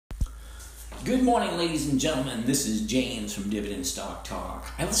Good morning, ladies and gentlemen. This is James from Dividend Stock Talk.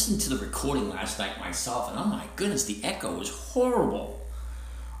 I listened to the recording last night myself, and oh my goodness, the echo was horrible.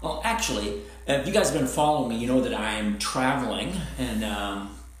 Well, actually, if you guys have been following me, you know that I'm traveling, and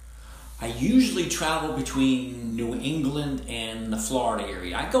I usually travel between New England and the Florida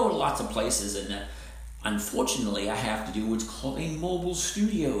area. I go to lots of places, and unfortunately, I have to do what's called a mobile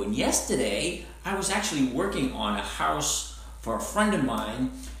studio. And yesterday, I was actually working on a house for a friend of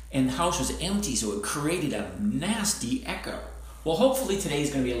mine, and the house was empty, so it created a nasty echo. Well, hopefully today is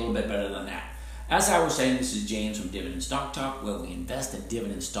going to be a little bit better than that. As I was saying, this is James from Dividend Stock Talk, where we invest in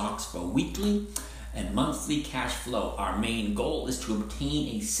dividend stocks for weekly and monthly cash flow. Our main goal is to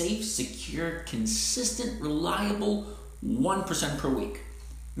obtain a safe, secure, consistent, reliable 1% per week.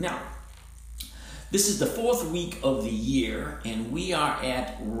 Now, this is the fourth week of the year, and we are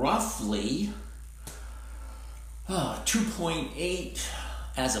at roughly 2.8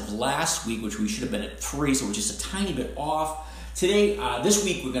 as of last week, which we should have been at 3, so we're just a tiny bit off. Today, this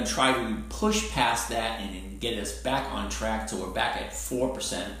week, we're going to try to push past that and get us back on track, so we're back at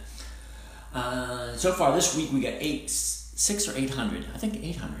 4%. So far this week, we got 6 or 800. I think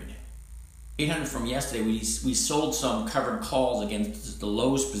 800. 800 from yesterday. We sold some covered calls against the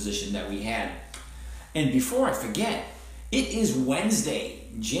lowest position that we had. And before I forget, it is Wednesday,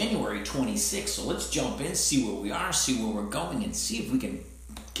 January 26th, so let's jump in, see where we are, see where we're going, and see if we can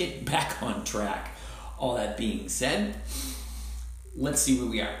get back on track. All that being said, let's see where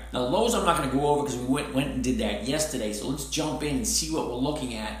we are. Now, lows I'm not going to go over because we went and did that yesterday, so let's jump in and see what we're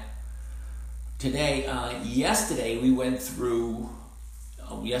looking at today. Yesterday, Monday,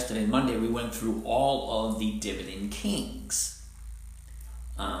 we went through all of the dividend kings.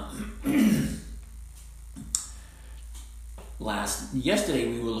 Yesterday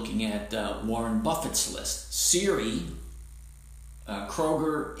we were looking at Warren Buffett's list. Siri,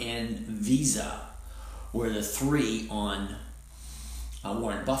 Kroger, and Visa were the three on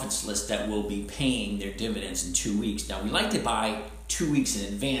Warren Buffett's list that will be paying their dividends in 2 weeks. Now, we like to buy 2 weeks in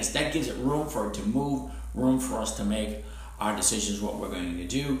advance. That gives it room for it to move, room for us to make our decisions, what we're going to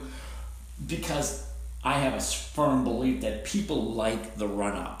do, because I have a firm belief that people like the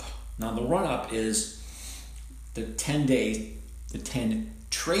run-up. Now, the run-up is the 10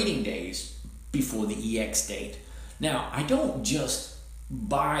 trading days before the EX date. Now, I don't just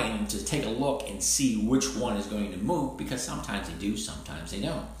buy them to take a look and see which one is going to move, because sometimes they do, sometimes they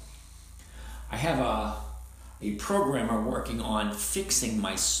don't. I have a programmer working on fixing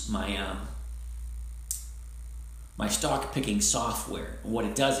my stock picking software. And what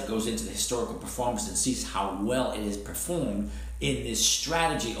it does, it goes into the historical performance and sees how well it has performed in this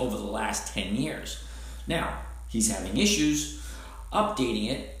strategy over the last 10 years. Now, he's having issues updating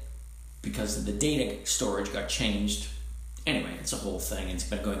it because the data storage got changed. Anyway, it's a whole thing. It's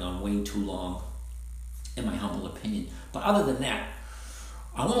been going on way too long, in my humble opinion. But other than that,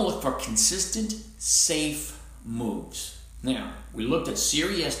 I want to look for consistent, safe moves. Now, we looked at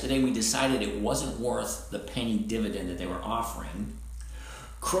Siri yesterday. We decided it wasn't worth the penny dividend that they were offering.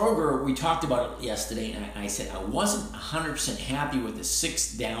 Kroger, we talked about it yesterday, and I said I wasn't 100% happy with the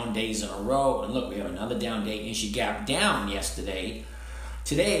 6 down days in a row. And look, we have another down day, and she gapped down yesterday.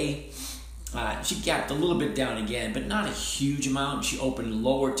 Today, she gapped a little bit down again, but not a huge amount. She opened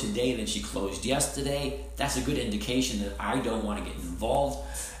lower today than she closed yesterday. That's a good indication that I don't want to get involved.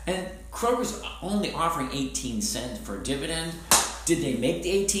 And Kroger's only offering 18 cents for a dividend. Did they make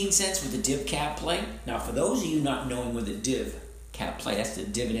the 18 cents with the div cap play? Now, for those of you not knowing what the div cap play, that's the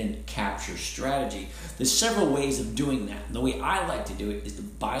dividend capture strategy. There's several ways of doing that. And the way I like to do it is to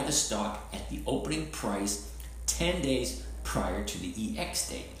buy the stock at the opening price 10 days prior to the EX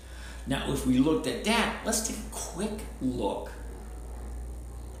date. Now, if we looked at that, let's take a quick look.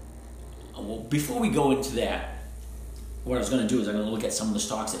 Well, before we go into that, what I was going to do is I'm going to look at some of the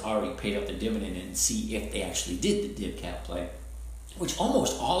stocks that already paid up the dividend and see if they actually did the div cap play, which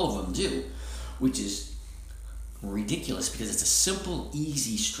almost all of them do, which is ridiculous because it's a simple,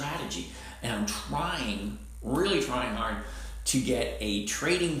 easy strategy. And I'm really trying hard to get a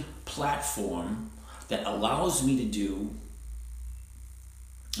trading platform that allows me to do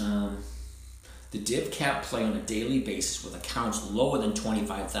the div cap play on a daily basis with accounts lower than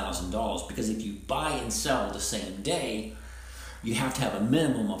 $25,000, because if you buy and sell the same day, you have to have a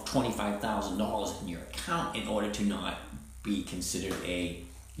minimum of $25,000 in your account in order to not be considered a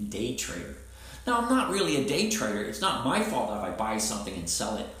day trader. Now, I'm not really a day trader. It's not my fault if I buy something and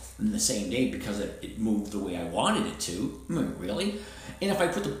sell it in the same day because it moved the way I wanted it to. Really? And if I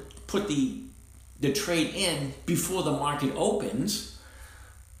put the trade in before the market opens,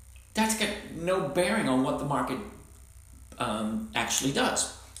 that's got no bearing on what the market actually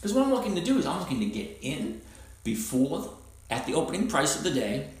does. Because what I'm looking to do is I'm looking to get in at the opening price of the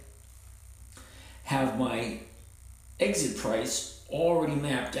day, have my exit price already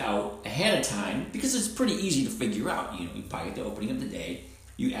mapped out ahead of time, because it's pretty easy to figure out. You buy at the opening of the day,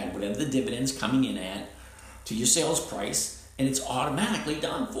 you add whatever the dividends coming in at to your sales price, and it's automatically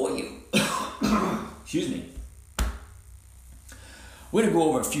done for you. Excuse me. We're going to go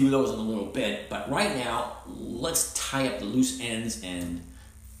over a few of those in a little bit, but right now, let's tie up the loose ends and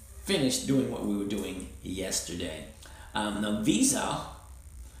finish doing what we were doing yesterday. Now, Visa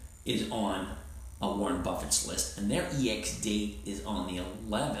is on Warren Buffett's list, and their EX date is on the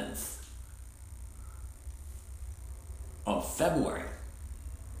 11th of February.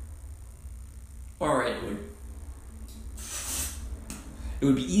 Or it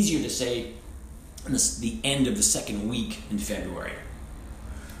would be easier to say the end of the second week in February.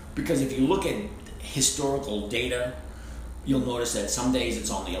 Because if you look at historical data, you'll notice that some days it's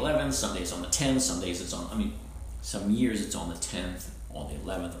on the 11th, some days on the 10th, some days it's on, some years it's on the 10th, or the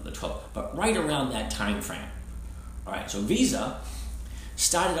 11th, or the 12th, but right around that time frame. All right, so Visa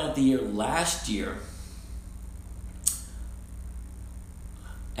started out the year last year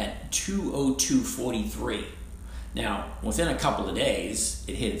at 202.43. Now, within a couple of days,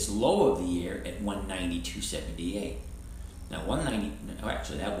 it hit its low of the year at 192.78. Now,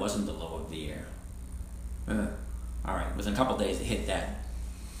 actually, that wasn't the low of the year. All right, within a couple of days, it hit that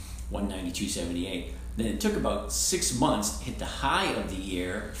 192.78. Then it took about 6 months to hit the high of the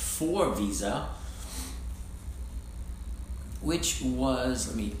year for Visa, which was,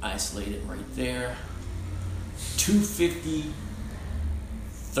 let me isolate it right there,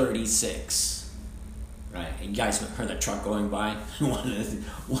 250.36. Right, and you guys heard that truck going by.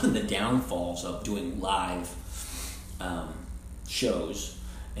 One of the downfalls of doing live shows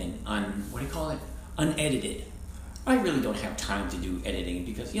and unedited. I really don't have time to do editing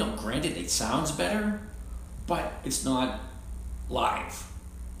because, granted, it sounds better, but it's not live,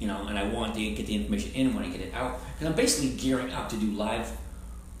 and I want to get the information in when I get it out. Because I'm basically gearing up to do live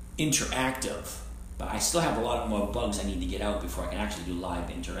interactive, but I still have a lot more bugs I need to get out before I can actually do live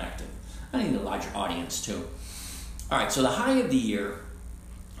interactive. I need a larger audience too. All right, so the high of the year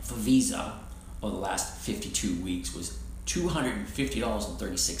for Visa over the last 52 weeks was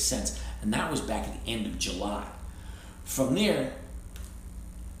 $250.36, and that was back at the end of July. From there,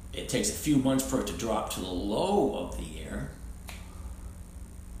 it takes a few months for it to drop to the low of the year,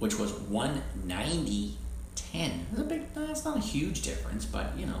 which was 190.10. That's not a huge difference,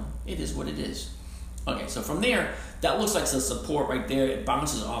 but it is what it is. Okay, so from there, that looks like the support right there. It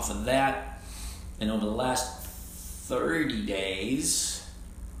bounces off of that, and over the last 30 days,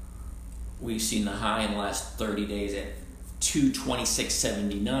 we've seen the high in the last 30 days at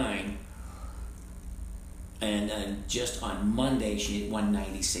 226.79, and then just on Monday she hit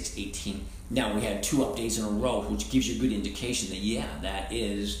 196.18. Now we had 2 updates in a row, which gives you a good indication that that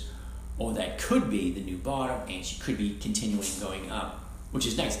is, or that could be the new bottom, and she could be continuing going up, which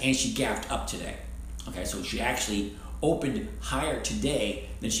is nice. And she gapped up today. Okay, so she actually opened higher today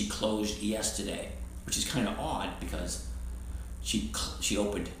than she closed yesterday, which is kind of odd because she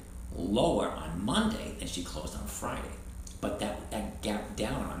opened lower on Monday than she closed on Friday. But that gapped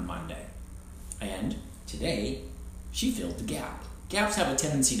down on Monday. And today, she filled the gap. Gaps have a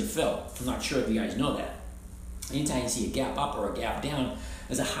tendency to fill. I'm not sure if you guys know that. Anytime you see a gap up or a gap down,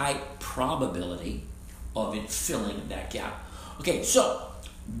 there's a high probability of it filling that gap. Okay, so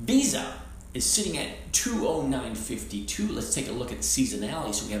Visa is sitting at 209.52. Let's take a look at the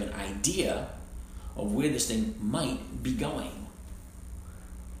seasonality so we have an idea of where this thing might be going.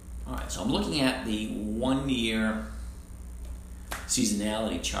 All right, so I'm looking at the 1-year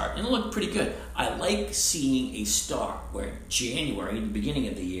seasonality chart, and it looked pretty good. I like seeing a stock where January, the beginning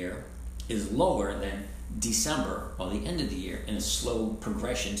of the year, is lower than December or the end of the year in a slow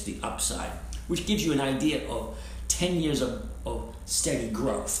progression to the upside, which gives you an idea of 10 years of steady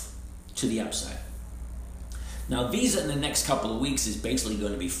growth to the upside. Now, Visa in the next couple of weeks is basically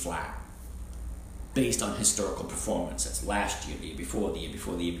going to be flat based on historical performance. That's last year, the year before, the year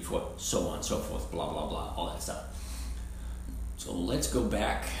before, the year before, so on and so forth, blah, blah, blah, all that stuff. So let's go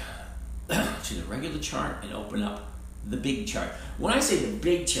back to the regular chart and open up the big chart. When I say the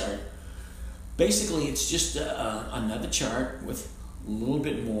big chart, basically it's just another chart with a little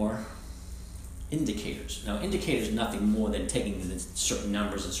bit more indicators. Now, indicators are nothing more than taking the certain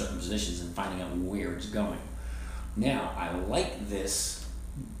numbers and certain positions and finding out where it's going. Now, I like this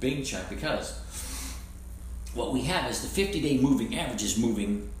big chart because what we have is the 50-day moving average is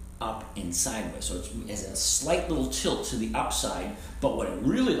moving up and sideways. So it has a slight little tilt to the upside, but what I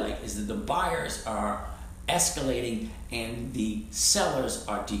really like is that the buyers are escalating and the sellers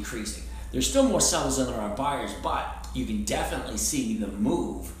are decreasing. There's still more sellers than there are buyers, but you can definitely see the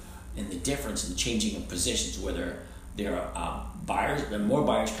move and the difference in changing of positions, whether there are buyers, there are more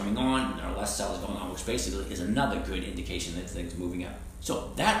buyers coming on and there are less sellers going on, which basically is another good indication that things are moving up.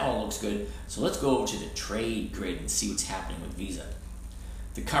 So that all looks good. So let's go over to the trade grid and see what's happening with Visa.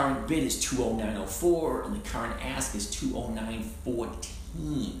 The current bid is 209.04 and the current ask is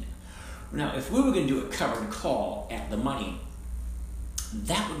 209.14. Now, if we were going to do a covered call at the money,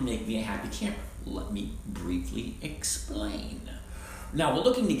 that would make me a happy camper. Let me briefly explain. Now, we're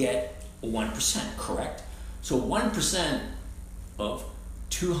looking to get 1%, correct? So 1% of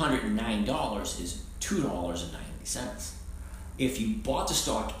 $209 is $2.90. If you bought the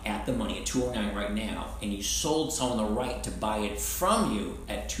stock at the money at 209 right now and you sold someone the right to buy it from you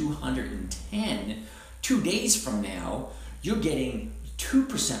at 210, 2 days from now, you're getting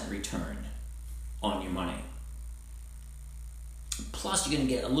 2% return on your money. Plus, you're going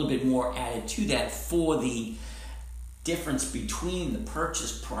to get a little bit more added to that for the difference between the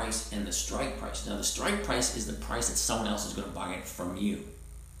purchase price and the strike price. Now, the strike price is the price that someone else is going to buy it from you.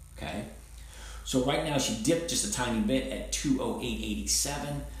 Okay? So right now, she dipped just a tiny bit at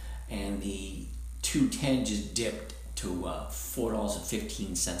 208.87, and the 210 just dipped to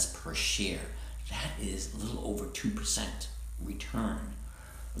 $4.15 per share. That is a little over 2% return.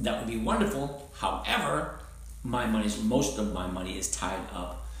 That would be wonderful. However, most of my money is tied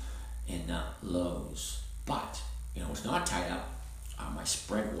up in lows. But, what's not tied up are my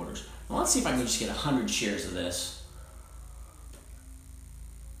spread orders. Now, let's see if I can just get 100 shares of this.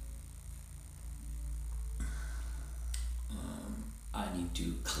 I need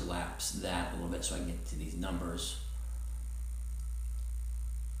to collapse that a little bit so I can get to these numbers.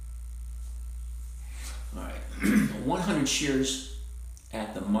 All right, 100 shares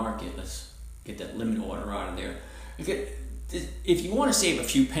at the market. Let's get that limit order out of there. If you want to save a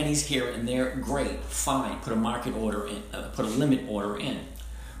few pennies here and there, great, fine. Put a market order in, put a limit order in.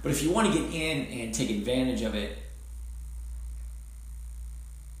 But if you want to get in and take advantage of it,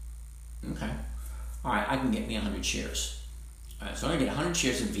 okay. All right, I can get me 100 shares. All right, so I'm going to get 100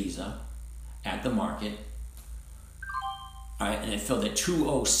 shares of Visa at the market. All right, and it filled at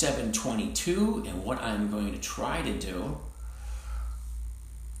 207.22. And what I'm going to try to do,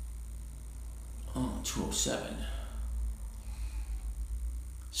 207.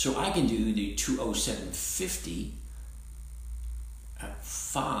 So I can do the 207.50 at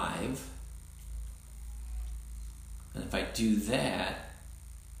 5. And if I do that,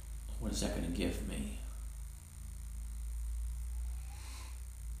 what is that going to give me?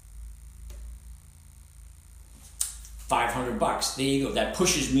 $500. There you go. That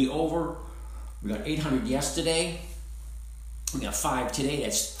pushes me over. We got 800 yesterday. We got 5 today.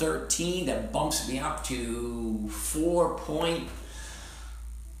 That's 13. That bumps me up to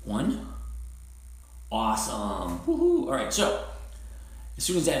 4.1. Awesome. Woohoo. All right. So as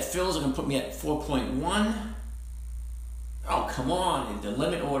soon as that fills, it's going to put me at 4.1. Oh, come on. The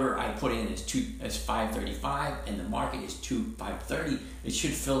limit order I put in is 535 and the market is 530. It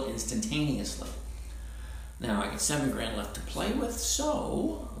should fill instantaneously. Now, I got $7,000 left to play with,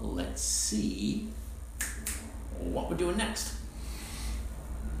 so let's see what we're doing next.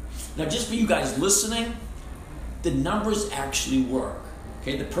 Now, just for you guys listening, the numbers actually work.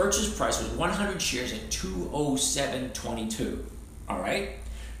 Okay, the purchase price was 100 shares at 207.22. All right?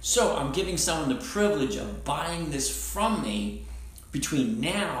 So, I'm giving someone the privilege of buying this from me between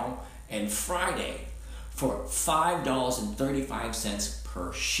now and Friday for $5.35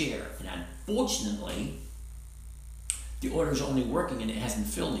 per share. And unfortunately, the order is only working and it hasn't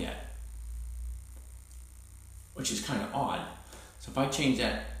filled yet, which is kind of odd. So if I change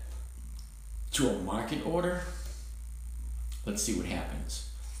that to a market order, let's see what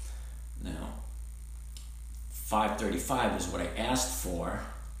happens. Now, 535 is what I asked for.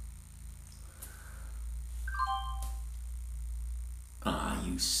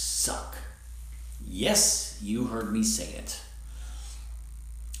 You suck. Yes, you heard me say it.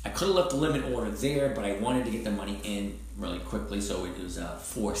 I could have left the limit order there, but I wanted to get the money in really quickly, so it was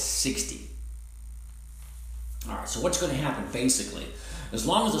 460. All right, so what's going to happen basically? As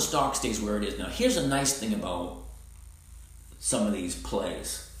long as the stock stays where it is. Now, here's a nice thing about some of these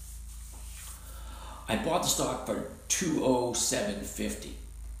plays. I bought the stock for 207.50.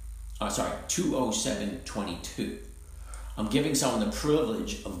 207.22. I'm giving someone the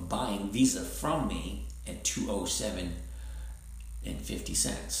privilege of buying Visa from me at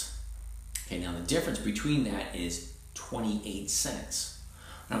 207.50. Okay, now the difference between that is 28 cents.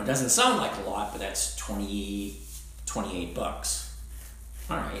 Now it doesn't sound like a lot, but that's $28.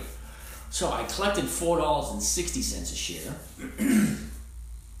 All right. So I collected $4.60 a share.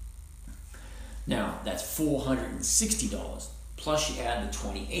 Now, that's $460. Plus you add the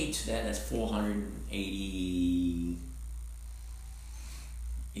 28 to that, that's $488.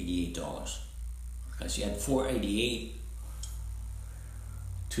 Okay, so you add 488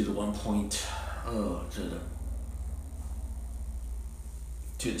 to the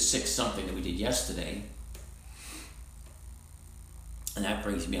to the 6 something that we did yesterday. And that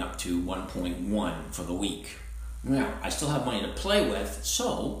brings me up to 1.1 for the week. Now, I still have money to play with,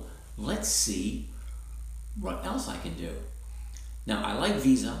 so let's see what else I can do. Now, I like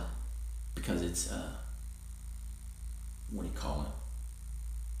Visa because it's, what do you call it?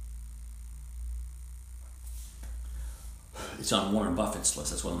 It's on Warren Buffett's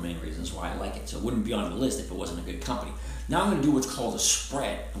list. That's one of the main reasons why I like it. So it wouldn't be on the list if it wasn't a good company. Now I'm going to do what's called a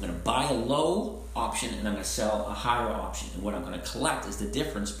spread. I'm going to buy a low option and I'm going to sell a higher option. And what I'm going to collect is the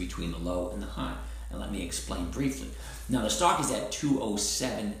difference between the low and the high. And let me explain briefly. Now the stock is at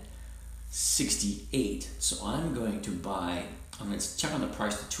 207.68. So I'm going to buy, I'm going to check on the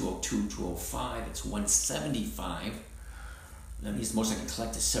price to 202, 205. It's 175. That means the most I can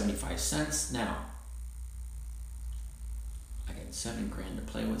collect is 75 cents. Now, I got $7 grand to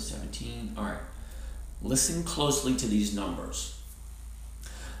play with, 17. All right. Listen closely to these numbers.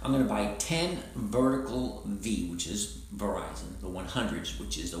 I'm going to buy 10 vertical V, which is Verizon, the 100s,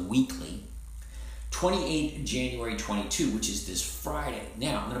 which is the weekly. 28 January 22, which is this Friday.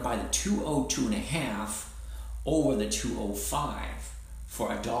 Now, I'm going to buy the 202.5 over the 205 for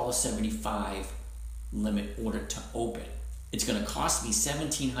 $1.75 limit order to open. It's going to cost me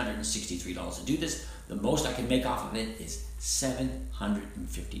 $1,763 to do this. The most I can make off of it is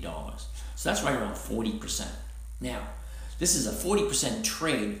 $750. So that's right around 40%. Now, this is a 40%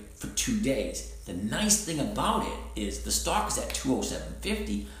 trade for 2 days. The nice thing about it is the stock is at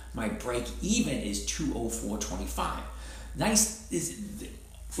 207.50. My break even is 204.25.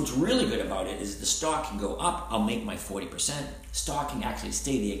 What's really good about it is the stock can go up, I'll make my 40%. Stock can actually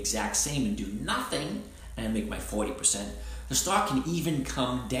stay the exact same and do nothing, and I make my 40%. The stock can even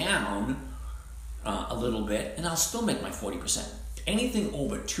come down a little bit, and I'll still make my 40%. Anything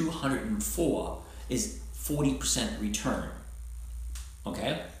over 204 is 40% return.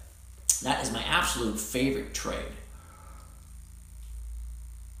 Okay? That is my absolute favorite trade.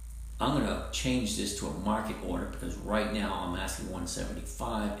 I'm going to change this to a market order because right now I'm asking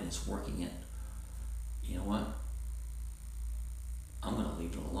 175 and it's working it. You know what? I'm going to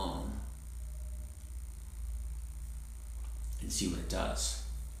leave it alone and see what it does.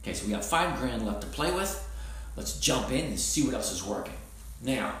 Okay, so we got $5 grand left to play with. Let's jump in and see what else is working.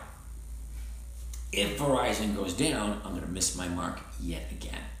 Now, if Verizon goes down, I'm going to miss my mark yet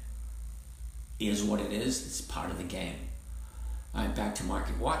again. It is what it is. It's part of the game. All right, back to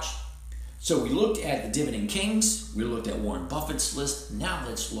Market Watch. So we looked at the Dividend Kings. We looked at Warren Buffett's list. Now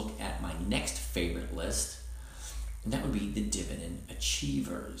let's look at my next favorite list, and that would be the Dividend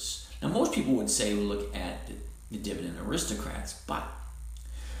Achievers. Now, most people would say we look at the Dividend Aristocrats, but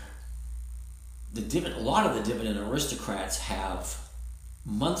a lot of the Dividend Aristocrats have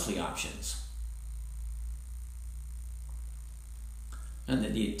monthly options. And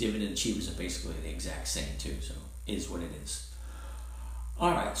the Dividend Achievers are basically the exact same too, so it is what it is.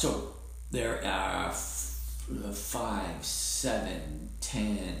 All right, so there are 5, 7,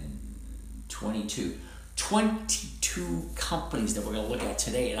 10, 22 companies that we're going to look at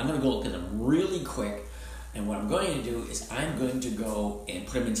today, and I'm going to go look at them really quick. And what I'm going to do is I'm going to go and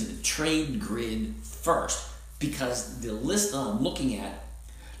put them into the trade grid first, because the list that I'm looking at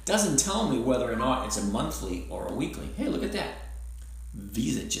doesn't tell me whether or not it's a monthly or a weekly. Hey, look at that.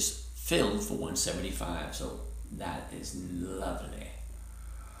 Visa just filled for 175, so that is lovely.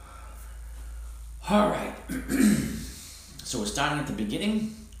 All right. So we're starting at the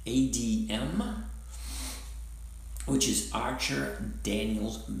beginning. ADM, which is Archer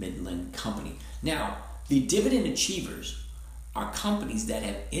Daniels Midland Company. Now, the Dividend Achievers are companies that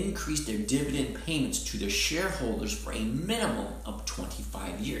have increased their dividend payments to their shareholders for a minimum of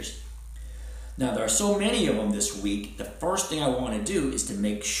 25 years. Now, there are so many of them this week, the first thing I want to do is to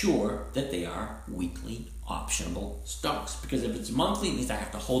make sure that they are weekly optionable stocks. Because if it's monthly, it means I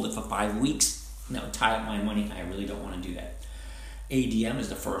have to hold it for 5 weeks. And that would tie up my money. I really don't want to do that. ADM is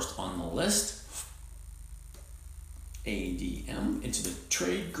the first on the list. ADM into the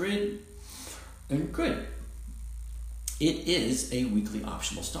trade grid. And good. It is a weekly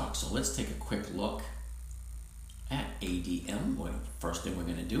optional stock. So let's take a quick look at ADM. Well, first thing we're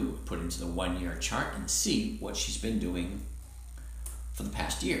going to do, put it into the 1-year chart and see what she's been doing for the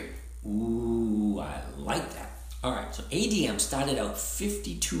past year. Ooh, I like that. All right, so ADM started out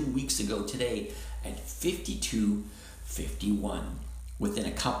 52 weeks ago today at 52.51. Within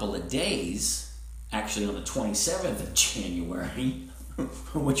a couple of days, actually on the 27th of January,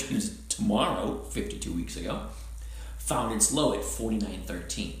 which was tomorrow, 52 weeks ago, found its low at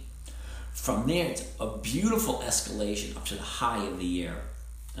 49.13. From there, it's a beautiful escalation up to the high of the year.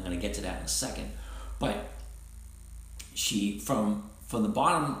 I'm going to get to that in a second. But she, from the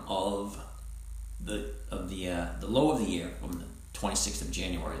bottom of the low of the year, from the 26th of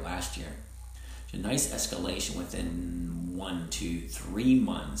January last year, a nice escalation within 1, 2, 3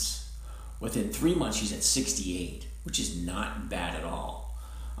 months. Within 3 months, she's at 68, which is not bad at all.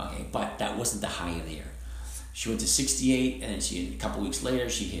 Okay, but that wasn't the high of the year. She went to 68, and then a couple weeks later,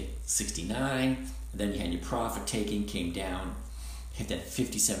 she hit 69. And then you had your profit taking, came down, hit that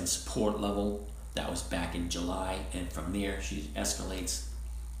 57 support level. That was back in July, and from there, she escalates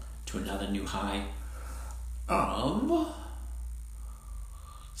to another new high of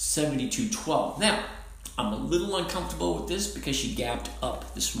 72.12. Now, I'm a little uncomfortable with this because she gapped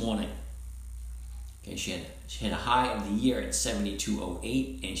up this morning. Okay, she hit a high of the year at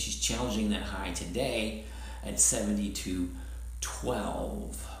 72.08, and she's challenging that high today at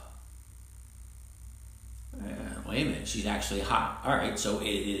 72.12. Wait a minute, she's actually high. All right, so it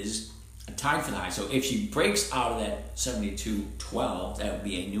is a tied for the high. So if she breaks out of that 72.12, that would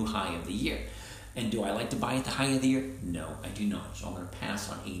be a new high of the year. And do I like to buy at the high of the year? No, I do not. So I'm going to pass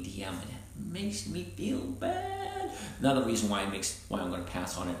on ADM, and it makes me feel bad. Another reason why I'm going to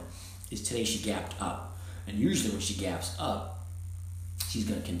pass on it is today she gapped up. And usually when she gaps up, she's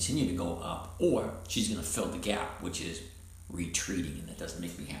going to continue to go up, or she's going to fill the gap, which is retreating, and that doesn't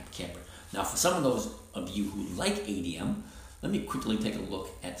make me happy camper. Now, for some of those of you who like ADM, let me quickly take a look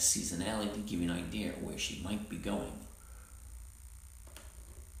at seasonality to give you an idea of where she might be going.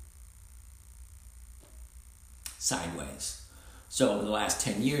 Sideways. So over the last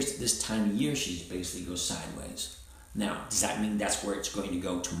 10 years, this time of year, she basically goes sideways. Now, does that mean that's where it's going to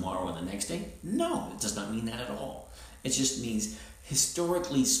go tomorrow or the next day? No, it does not mean that at all. It just means,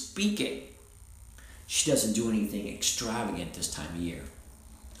 historically speaking, she doesn't do anything extravagant this time of year.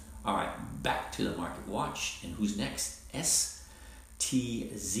 All right, back to the market watch. And who's next?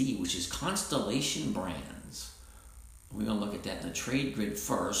 STZ, which is Constellation Brands. We're going to look at that in the trade grid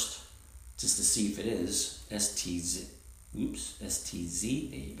first, just to see if it is STZ. Oops, STZ,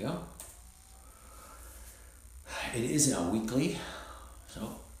 there you go. It is in a weekly,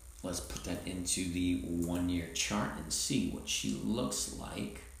 so let's put that into the 1-year chart and see what she looks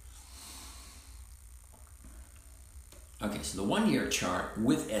like. Okay, so the 1-year chart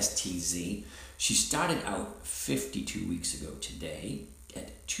with STZ, she started out 52 weeks ago today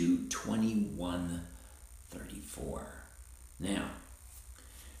at 221.34. Now,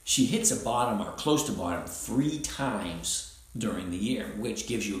 she hits a bottom or close to bottom 3 times during the year, which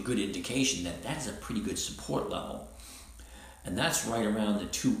gives you a good indication that that is a pretty good support level. And that's right around the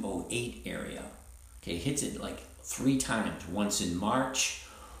 208 area. Okay, hits it like 3 times, once in March,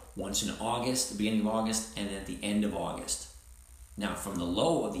 once in August, the beginning of August, and at the end of August. Now, from the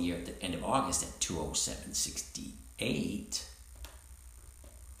low of the year at the end of August at 207.68,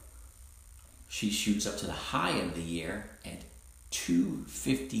 she shoots up to the high of the year at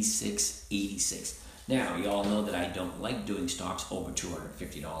 256.86. Now, you all know that I don't like doing stocks over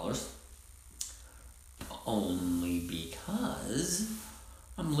 $250, only because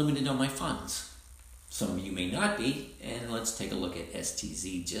I'm limited on my funds. Some of you may not be, and let's take a look at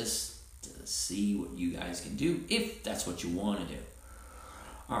STZ just to see what you guys can do, if that's what you want to do.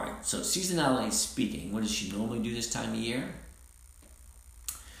 All right, so seasonality speaking, what does she normally do this time of year?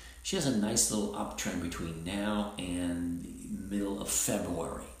 She has a nice little uptrend between now and the middle of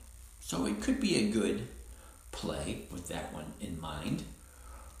February. So it could be a good play with that one in mind.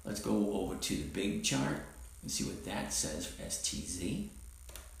 Let's go over to the big chart and see what that says for STZ.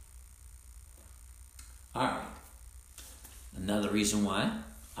 All right. Another reason why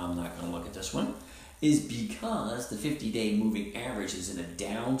I'm not going to look at this one is because the 50-day moving average is in a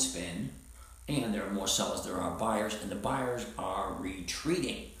downspin, and there are more sellers, there are buyers, and the buyers are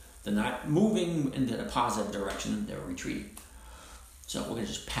retreating. They're not moving in a positive direction, they're retreating. So we're going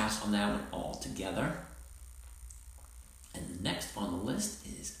to just pass on that one altogether. And next on the list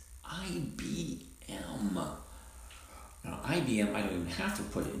is IBM. Now IBM, I don't even have to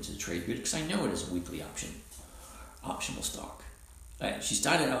put it into the trade grid because I know it is a weekly optional stock. She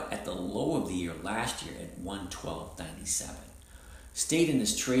started out at the low of the year last year at 112.97. Stayed in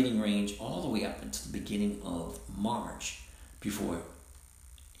this trading range all the way up until the beginning of March before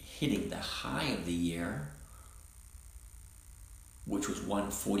hitting the high of the year, which was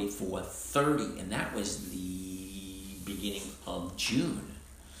 144.30, and that was the beginning of June.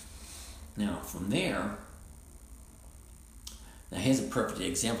 Now, from there, now here's a perfect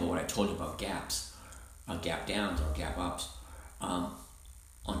example of what I told you about gaps, gap downs or gap ups. On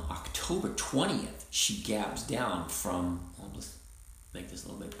October 20th, she gaps down from, I'll just make this a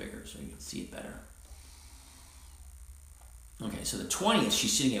little bit bigger so you can see it better. Okay, so the 20th,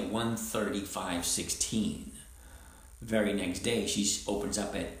 she's sitting at 135.16. The very next day, she opens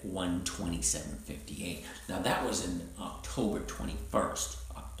up at 127.58. Now, that was in October 21st.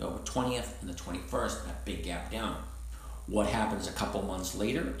 October 20th and the 21st, that big gap down. What happens a couple months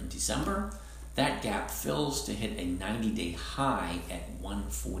later in December? That gap fills to hit a 90-day high at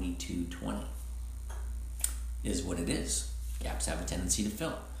 142.20. Is what it is. Gaps have a tendency to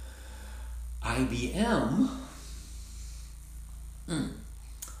fill. IBM,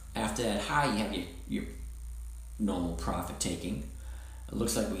 after that high, you have your normal profit taking. It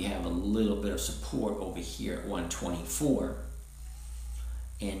looks like we have a little bit of support over here at 124.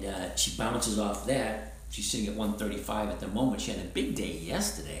 And she bounces off that. She's sitting at 135 at the moment. She had a big day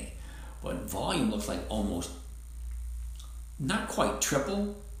yesterday, but volume looks like almost not quite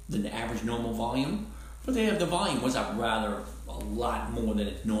triple than the average normal volume, but the volume was up rather a lot more than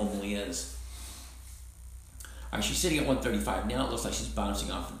it normally is. All right, she's sitting at 135 now. It looks like she's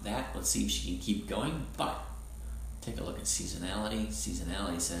bouncing off of that. Let's see if she can keep going, but take a look at seasonality.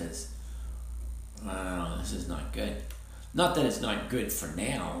 Seasonality says, this is not good. Not that it's not good for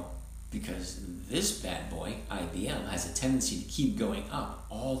now, because this bad boy, IBM, has a tendency to keep going up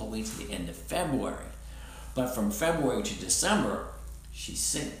all the way to the end of February. But from February to December, she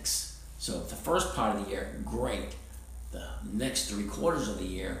sinks. So the first part of the year, great. The next 3 quarters of the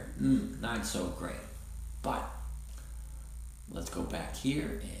year, not so great. But let's go back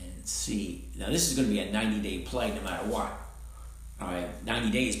here and see. Now this is going to be a 90-day play no matter what. All right,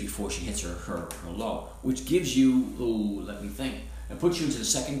 90 days before she hits her low, which gives you, let me think. It puts you into the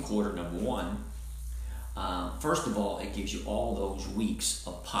second quarter, number one. First of all, it gives you all those weeks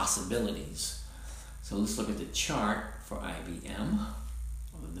of possibilities. So let's look at the chart for IBM,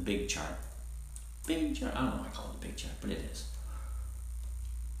 the big chart. Big chart, I don't know why I call it the big chart, but it is.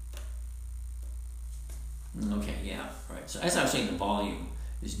 Okay, yeah, right. So as I was saying, the volume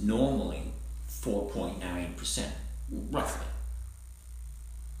is normally 4.9%, roughly.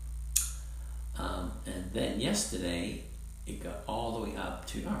 And then yesterday, it got all the way up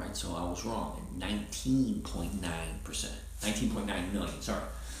to, all right, so I was wrong, 19.9%, 19.9 million, sorry.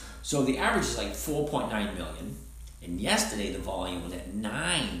 So the average is like 4.9 million, and yesterday the volume was at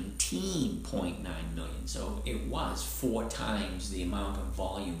 19.9 million, so it was 4 times the amount of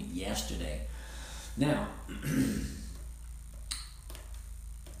volume yesterday. Now,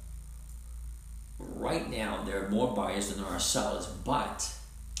 right now there are more buyers than there are sellers, but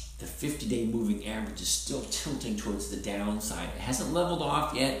the 50-day moving average is still tilting towards the downside. It hasn't leveled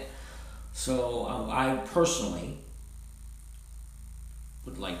off yet, so I personally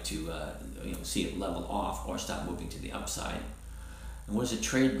would like to see it level off or start moving to the upside. And what does the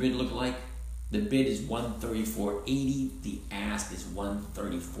trade grid look like? The bid is 134.80. The ask is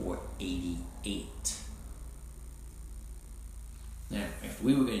 134.88. Now, if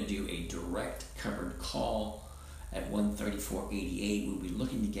we were going to do a direct covered call at 134.88, we'll be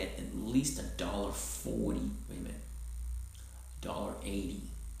looking to get at least $1.40. Wait a minute, $1.80.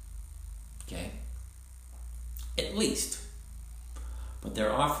 Okay, at least. But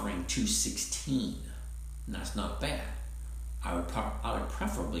they're offering 216, and that's not bad. I would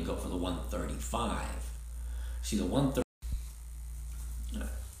preferably go for the 135. See, the 130.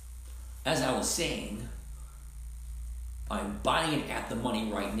 As I was saying, I'm buying it at the money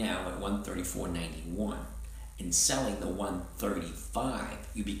right now at 134.91 and selling the 135.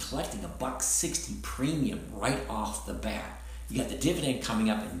 You'd be collecting $1.60 premium right off the bat. You got the dividend coming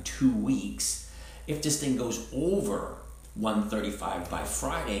up in 2 weeks. If this thing goes over 135 by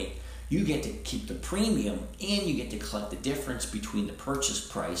Friday, you get to keep the premium and you get to collect the difference between the purchase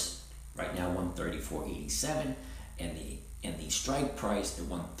price, right now 134.87, and the strike price at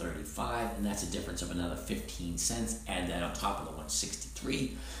 135, and that's a difference of another 15 cents. Add that on top of the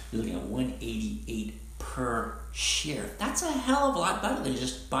 163, you're looking at 188 per share. That's a hell of a lot better than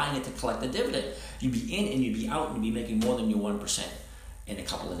just buying it to collect the dividend. You'd be in and you'd be out and you'd be making more than your 1% in a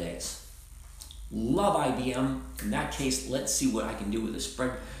couple of days. Love IBM. In that case, let's see what I can do with the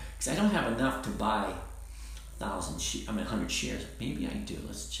spread, because I don't have enough to buy 100 shares. Maybe I do.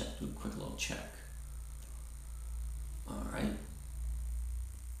 Let's check. Do a quick little check. All right.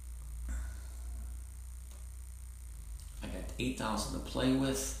 I got 8,000 to play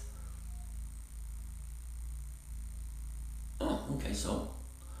with. Oh, okay. So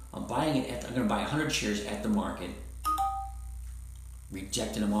I'm buying it. I'm going to buy 100 shares at the market.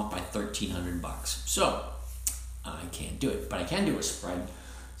 rejecting them off by $1,300. So I can't do it, but I can do a spread.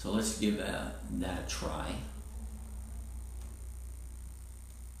 So let's give that a try.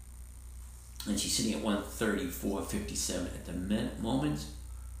 And she's sitting at 134.57 at the moment.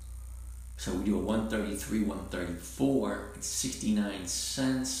 So we do a 133, 134. It's 69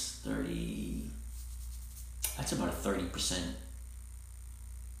 cents. 30. That's about a 30%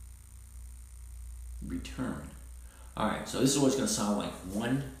 return. All right. So this is what it's going to sound like.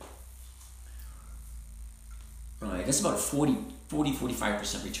 All right. That's about a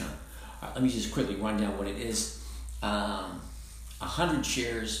 45% return. All right, let me just quickly run down what it is. 100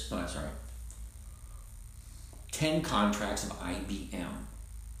 shares. Oh, sorry. 10 contracts of IBM.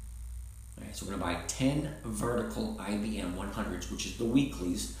 Alright, so we're going to buy 10 vertical IBM 100s, which is the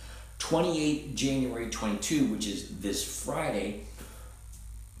weeklies. 28 January 22, which is this Friday.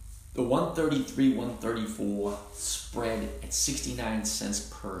 The 133, 134 spread at 69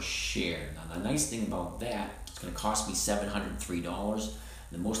 cents per share. Now, the nice thing about that, it's going to cost me $703.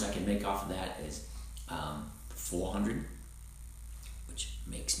 The most I can make off of that is $400, which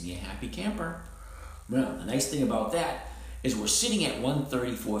makes me a happy camper. Well, the nice thing about that is we're sitting at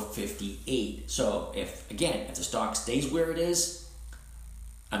 134.58. So if the stock stays where it is,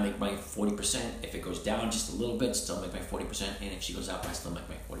 I make my 40%. If it goes down just a little bit, still make my 40%. And if she goes up, I still make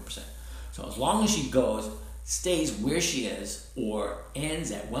my 40%. So as long as she stays where she is, or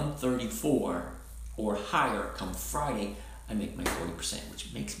ends at 134 or higher come Friday, I make my 40%,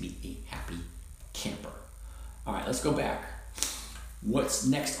 which makes me a happy camper. All right, let's go back. What's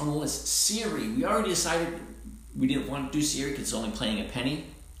next on the list? Siri. We already decided we didn't want to do Siri because it's only playing a penny.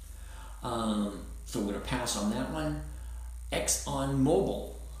 So we're going to pass on that one.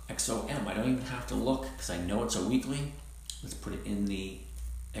 ExxonMobil. XOM. I don't even have to look because I know it's a weekly. Let's put it in the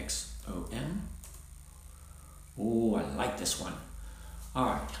XOM. Oh, I like this one. All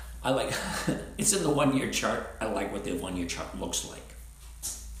right. I like it's in the 1 year chart. I like what the 1 year chart looks like.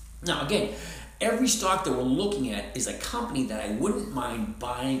 Now, again, every stock that we're looking at is a company that I wouldn't mind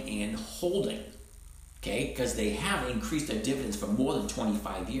buying and holding, okay? Because they have increased their dividends for more than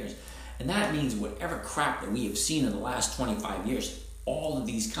 25 years. And that means whatever crap that we have seen in the last 25 years, all of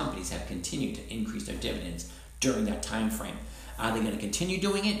these companies have continued to increase their dividends during that time frame. Are they going to continue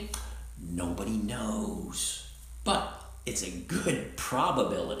doing it? Nobody knows. But it's a good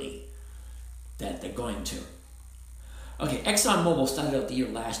probability that they're going to. Okay, ExxonMobil started out the year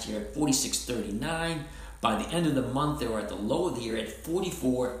last year at 46.39. By the end of the month, they were at the low of the year at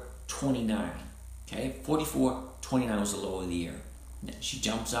 44.29. Okay, 44.29 was the low of the year. She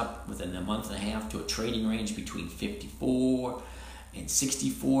jumps up within a month and a half to a trading range between 54 and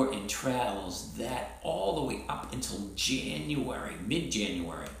 64 and travels that all the way up until January,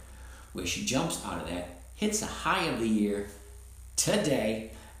 mid-January, where she jumps out of that, hits a high of the year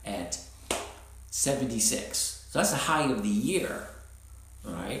today at 76. So that's the high of the year,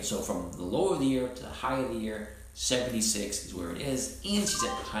 all right? So from the low of the year to the high of the year, 76 is where it is, and she's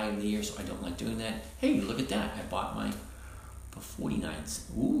at the high of the year, so I don't like doing that. Hey, look at that. I bought mine for 49 cents.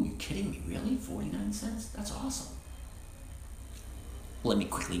 Ooh, you kidding me? Really? 49 cents? That's awesome. Let me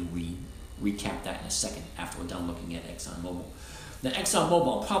quickly recap that in a second after we're done looking at ExxonMobil. Now,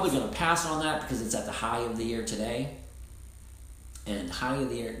 ExxonMobil, I'm probably going to pass on that because it's at the high of the year today. And high of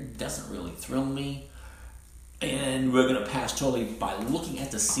the year doesn't really thrill me. And we're going to pass totally by looking at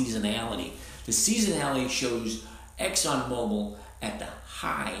the seasonality. The seasonality shows ExxonMobil at the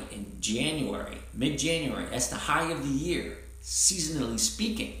high in January, mid-January. That's the high of the year, seasonally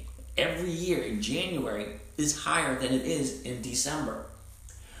speaking. Every year in January is higher than it is in December.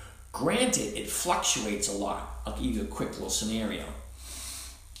 Granted, it fluctuates a lot. I'll give you a quick little scenario.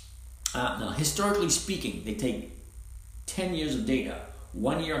 Now, historically speaking, they take 10 years of data,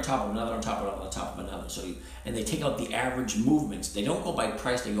 1 year on top of another, on top of another, on top of another. And they take out the average movements. They don't go by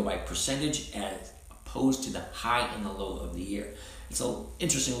price, they go by percentage as opposed to the high and the low of the year. It's an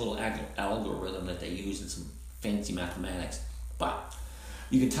interesting little algorithm that they use in some fancy mathematics. But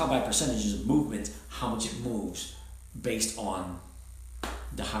you can tell by percentages of movement how much it moves based on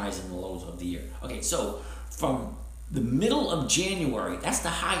the highs and the lows of the year. Okay, so from the middle of January, that's the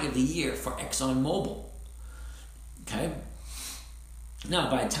high of the year for ExxonMobil. Okay?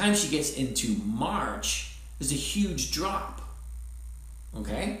 Now, by the time she gets into March, there's a huge drop.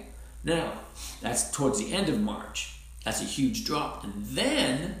 Okay? Now, that's towards the end of March. That's a huge drop. And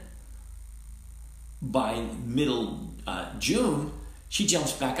then, by middle June, she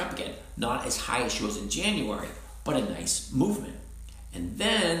jumps back up again. Not as high as she was in January, but a nice movement. And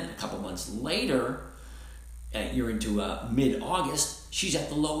then, a couple months later, you're into mid-August, she's at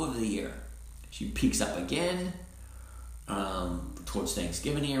the low of the year. She peaks up again towards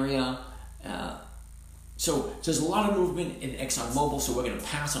Thanksgiving area. So there's a lot of movement in ExxonMobil, so we're going to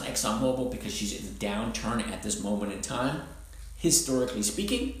pass on ExxonMobil because she's in a downturn at this moment in time, historically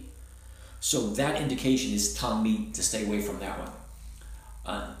speaking. So that indication is telling me to stay away from that one.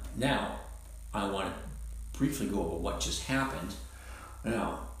 Now, I want to briefly go over what just happened.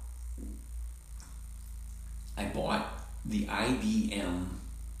 Now, I bought the IBM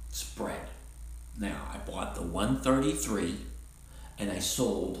spread. Now, I bought the 133 and I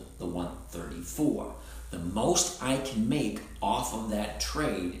sold the 134. The most I can make off of that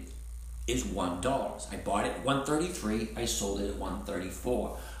trade is $1. I bought it at 133, I sold it at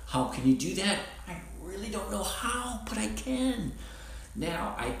 134. How can you do that? I really don't know how, but I can.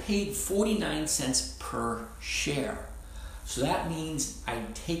 Now, I paid 49 cents per share. So that means I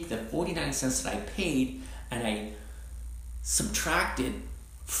take the 49 cents that I paid and I subtract it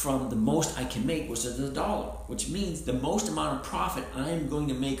from the most I can make, which is $1, which means the most amount of profit I'm going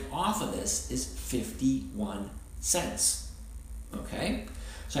to make off of this is 51 cents. Okay?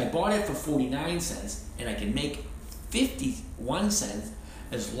 So I bought it for 49 cents and I can make 51 cents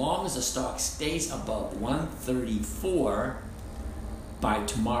as long as the stock stays above 134 by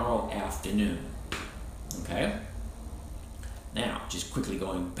tomorrow afternoon. Okay? Now, just quickly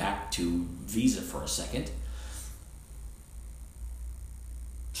going back to Visa for a second.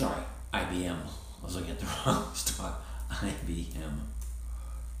 Sorry, IBM. I was looking at the wrong stock. IBM.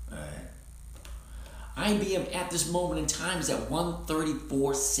 All right. IBM at this moment in time is at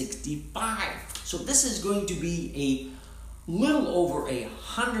 134.65. So this is going to be a little over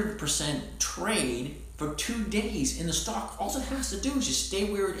 100% trade for 2 days in the stock. All it has to do is just stay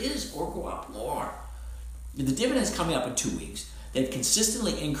where it is or go up more. The dividend's coming up in 2 weeks. They've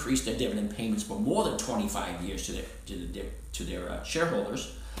consistently increased their dividend payments for more than 25 years to their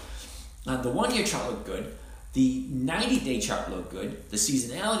shareholders. The 1 year chart looked good. The 90-day chart looked good. The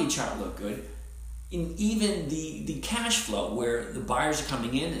seasonality chart looked good. And even the cash flow, where the buyers are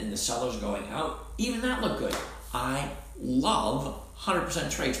coming in and the sellers are going out, even that looked good. I love 100%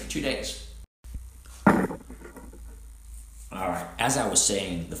 trades for 2 days. All right, as I was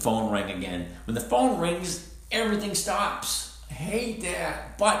saying, the phone rang again. When the phone rings, everything stops. I hate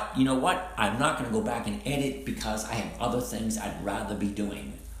that. But you know what? I'm not going to go back and edit because I have other things I'd rather be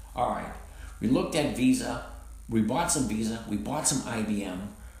doing. All right, we looked at Visa. We bought some Visa. We bought some IBM.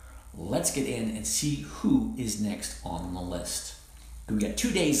 Let's get in and see who is next on the list. We got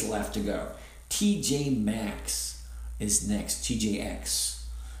 2 days left to go. TJ Maxx is next. TJX.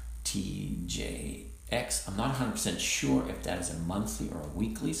 TJX. I'm not 100% sure if that is a monthly or a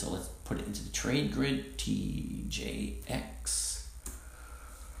weekly, so let's put it into the trade grid. TJX.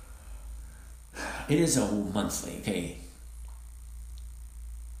 It is a monthly, okay.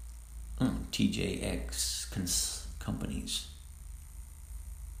 TJX companies.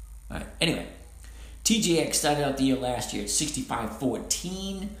 All right. Anyway, TJX started out the year last year at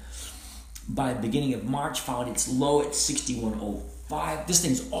 65.14. By the beginning of March, found its low at 61.05. This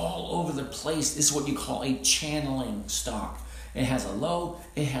thing's all over the place. This is what you call a channeling stock. It has a low,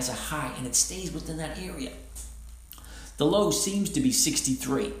 it has a high, and it stays within that area. The low seems to be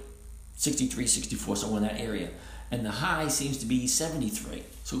 63, 64, somewhere in that area. And the high seems to be 73.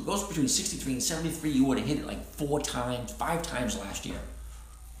 So it goes between 63 and 73. You would have hit it like 5 times last year.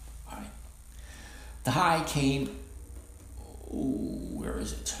 All right. The high came, where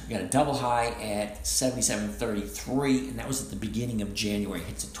is it? We got a double high at 77.33, and that was at the beginning of January.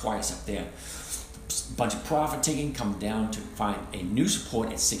 Hits it twice up there. A bunch of profit taking, come down to find a new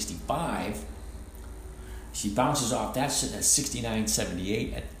support at 65. She bounces off that, sitting at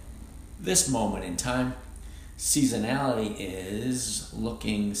 69.78 at this moment in time. Seasonality is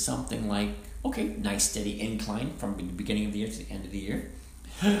looking something like, okay, nice steady incline from the beginning of the year to the end of the year.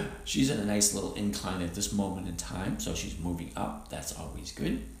 She's in a nice little incline at this moment in time, so she's moving up. That's always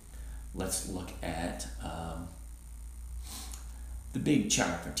good. Let's look at the big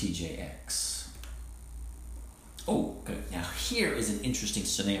chart for TJX. Oh, good. Now here is an interesting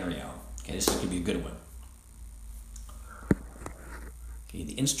scenario. Okay, this is going to be a good one. Okay,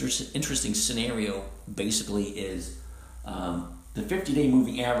 the interesting scenario basically is the 50-day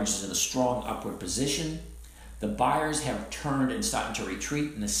moving average is in a strong upward position. The buyers have turned and started to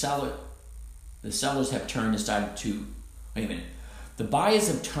retreat, and the sellers have turned and started to, the buyers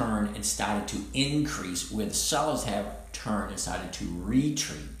have turned and started to increase, where the sellers have turned and started to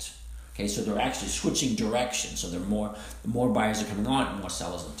retreat. Okay, so they're actually switching direction. So the more buyers are coming on, more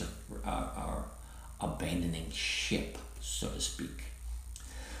sellers are abandoning ship, so to speak.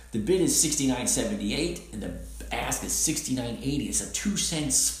 The bid is 69.78 and the ask is 69.80. It's a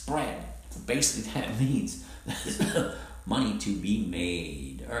 2-cent spread. Basically, that means money to be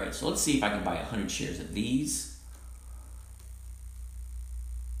made. All right, so let's see if I can buy 100 shares of these.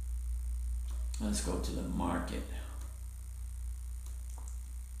 Let's go to the market.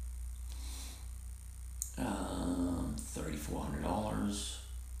 $3,400.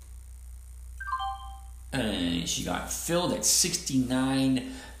 And she got filled at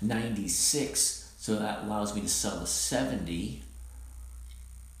 $69.96. So that allows me to sell the 70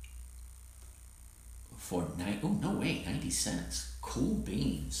 for 90 cents. Cool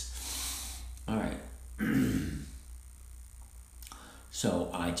beans. All right. So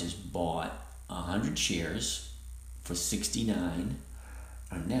I just bought 100 shares for 69.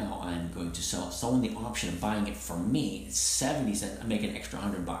 And now I'm going to sell someone the option of buying it for me. It's 70 cents. I make an extra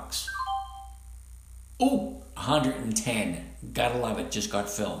 $100. Oh, 110. Gotta love it. Just got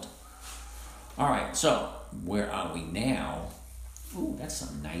filled. All right, so where are we now? Ooh, that's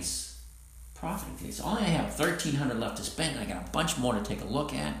some nice profiting today. So I only have $1,300 left to spend. I got a bunch more to take a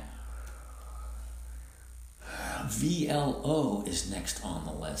look at. VLO is next on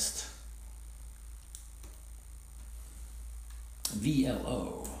the list.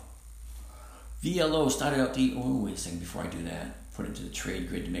 VLO started out the... Oh, wait a second. Before I do that, put it into the trade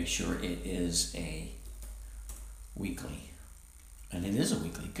grid to make sure it is a weekly. And it is a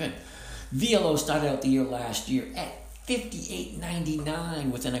weekly. Good. VLO started out the year last year at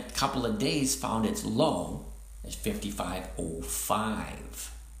 $58.99. Within a couple of days, found its low at $55.05.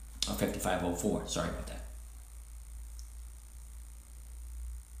 Or $55.04. Sorry about that.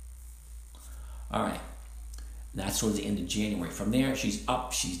 All right. That's towards the end of January. From there, she's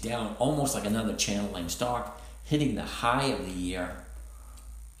up, she's down, almost like another channeling stock, hitting the high of the year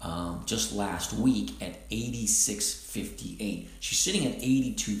just last week at 86.58. She's sitting at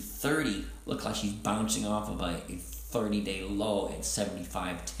 82.30. Look like she's bouncing off of a 30-day low at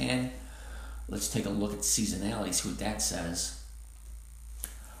 75.10. Let's take a look at seasonality, see what that says.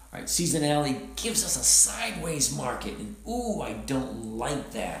 All right, seasonality gives us a sideways market, and ooh, I don't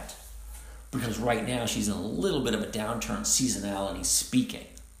like that. Because right now she's in a little bit of a downturn, seasonality speaking.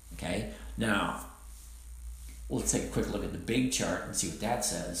 Okay? Now, let's take a quick look at the big chart and see what that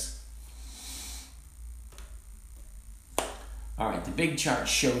says. All right, the big chart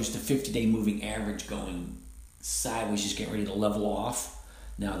shows the 50-day moving average going sideways, just getting ready to level off.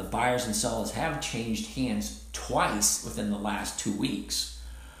 Now, the buyers and sellers have changed hands twice within the last 2 weeks.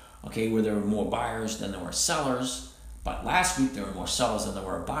 Okay, where there were more buyers than there were sellers. But last week, there were more sellers than there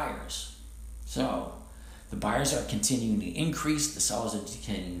were buyers. So, the buyers are continuing to increase, the sellers are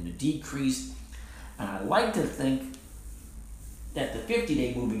continuing to decrease. And I like to think that the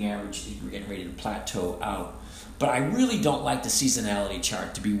 50-day moving average is getting ready to plateau out. But I really don't like the seasonality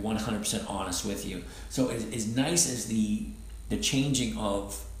chart, to be 100% honest with you. So, as nice as the changing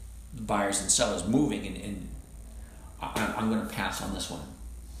of the buyers and sellers moving, and I'm going to pass on this one.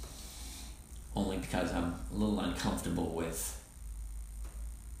 Only because I'm a little uncomfortable with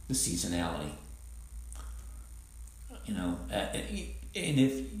the seasonality. And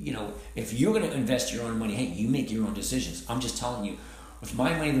if you're going to invest your own money, hey, you make your own decisions. I'm just telling you, with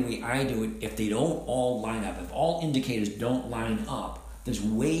my money the way I do it, if they don't all line up, if all indicators don't line up, there's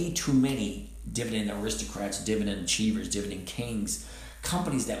way too many dividend aristocrats, dividend achievers, dividend kings,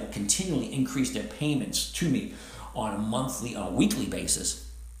 companies that will continually increase their payments to me on a weekly basis.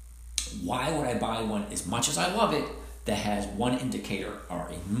 Why would I buy one, as much as I love it, that has one indicator, or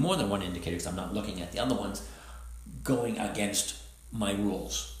more than one indicator, because I'm not looking at the other ones, going against my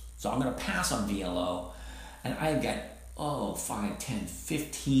rules? So I'm going to pass on VLO, and I've got 5, 10,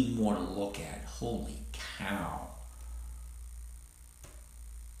 15 more to look at. Holy cow.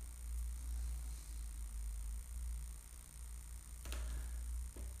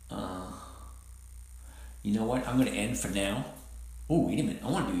 You know what? I'm going to end for now. Oh, wait a minute.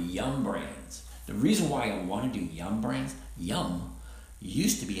 I want to do Yum Brands. The reason why I want to do Yum Brands, Yum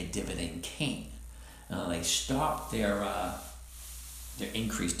used to be a dividend king. They stopped their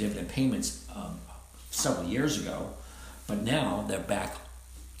increased dividend payments several years ago, but now they're back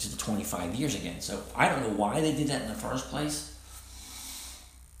to the 25 years again. So I don't know why they did that in the first place.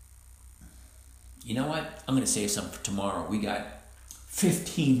 You know what? I'm going to save some for tomorrow. We got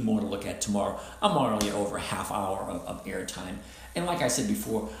 15 more to look at tomorrow. I'm already over a half hour of airtime. And like I said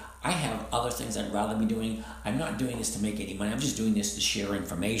before, I have other things I'd rather be doing. I'm not doing this to make any money. I'm just doing this to share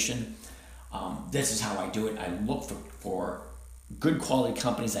information. This is how I do it. I look for good quality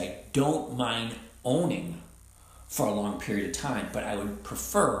companies I don't mind owning for a long period of time, but I would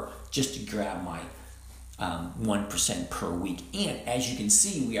prefer just to grab my 1% per week. And as you can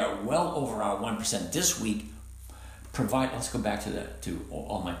see, we are well over our 1% this week. Let's go back to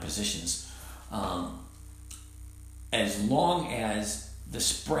all my positions. as long as the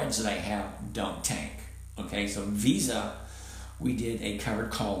spreads that I have don't tank. Okay, so Visa, we did a covered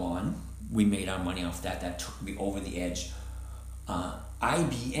call on. We made our money off that. That took me over the edge.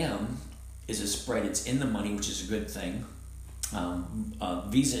 IBM is a spread. It's in the money, which is a good thing.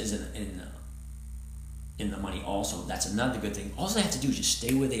 Visa is in the money also. That's another good thing. All they have to do is just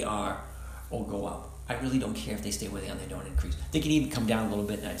stay where they are or go up. I really don't care if they stay where they are and they don't increase. They can even come down a little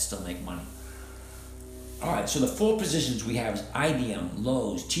bit and I'd still make money. All right, so the 4 positions we have is IBM,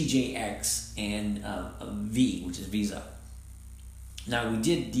 Lowe's, TJX, and V, which is Visa. Now, we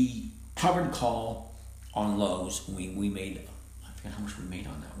did the covered call on Lowe's. We made, I forget how much we made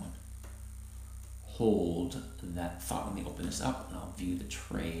on that one. Hold that thought. Let me open this up and I'll view the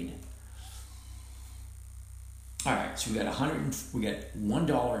trade. All right, so we got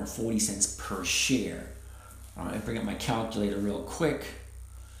 $1.40 per share. All right, bring up my calculator real quick.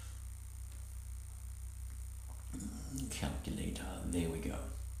 Calculator, there we go.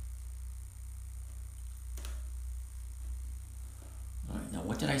 All right, now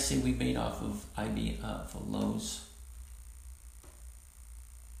what did I say we made off of IBM for Lowe's?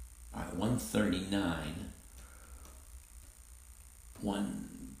 All right, 139,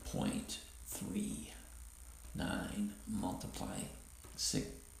 1.39 multiply 6.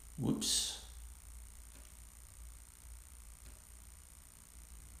 Whoops.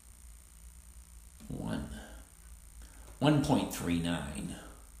 1.39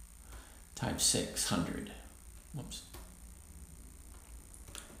 times 600. Whoops.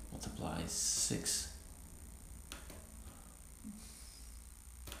 Multiply 6.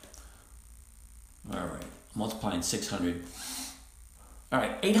 All right, multiplying 600. All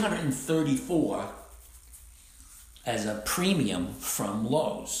right, 834 as a premium from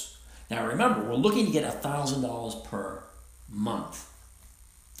Lowe's. Now remember, we're looking to get $1,000 per month.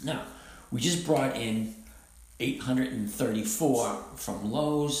 Now, we just brought in 834 from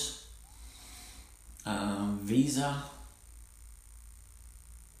Lowe's, Visa,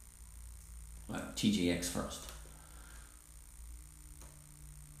 TJX first.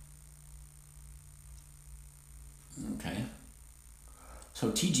 Okay. So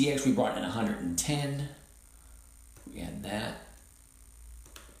TGX we brought in 110. We had that.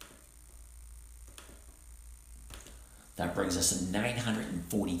 That brings us to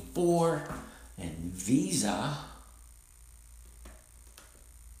 944. And Visa,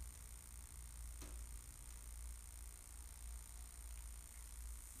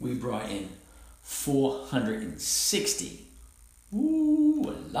 we brought in 460. Ooh,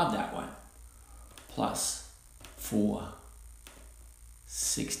 I love that one. Plus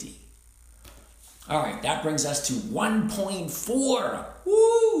 460. All right, that brings us to 1.4.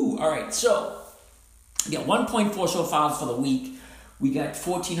 Woo! All right, so we got 1.4 so far for the week. We got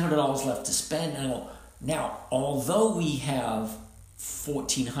 $1,400 left to spend. Now, although we have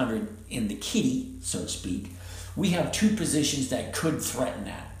 $1,400 in the kitty, so to speak, we have 2 positions that could threaten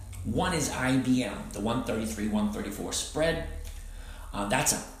that. One is IBM, the 133, 134 spread.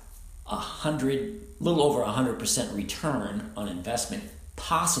 That's a little over 100% return on investment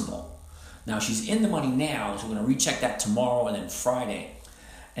possible. Now, she's in the money now, so we're going to recheck that tomorrow and then Friday.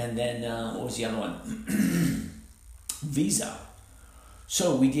 And then, what was the other one? Visa.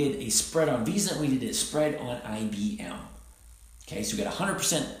 So we did a spread on Visa, we did a spread on IBM. Okay, so we got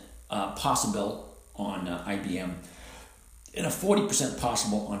 100% possible on IBM and a 40%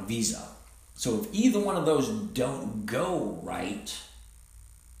 possible on Visa. So if either one of those don't go right,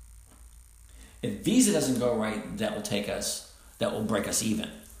 if Visa doesn't go right, that will break us even.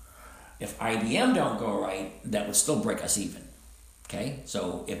 If IBM don't go right, that would still break us even. Okay,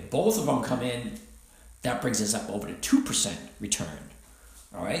 so if both of them come in, that brings us up over to 2% return.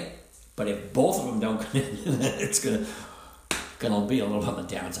 All right, but if both of them don't come in, it's gonna be a little on the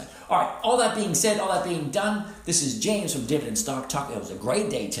downside. All right, all that being said, all that being done, this is James from Dividend Stock Talk. It was a great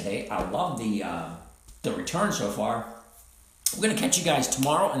day today. I love the return so far. We're gonna catch you guys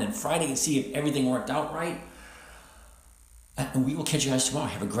tomorrow and then Friday and see if everything worked out right. And we will catch you guys tomorrow.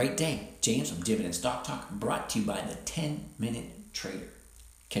 Have a great day. James from Dividend Stock Talk, brought to you by the 10-Minute Trader.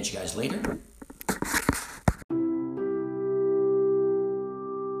 Catch you guys later.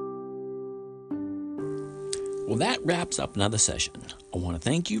 Well, that wraps up another session. I want to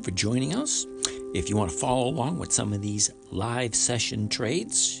thank you for joining us. If you want to follow along with some of these live session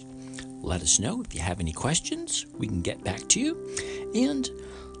trades, let us know. If you have any questions, we can get back to you. And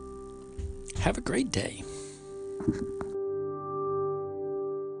have a great day.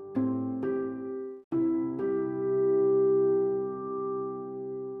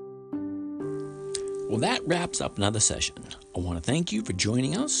 Well, that wraps up another session. I want to thank you for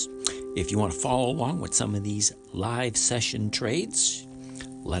joining us. If you want to follow along with some of these live session trades,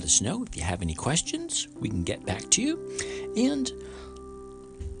 let us know. If you have any questions, we can get back to you. And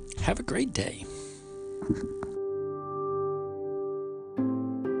have a great day.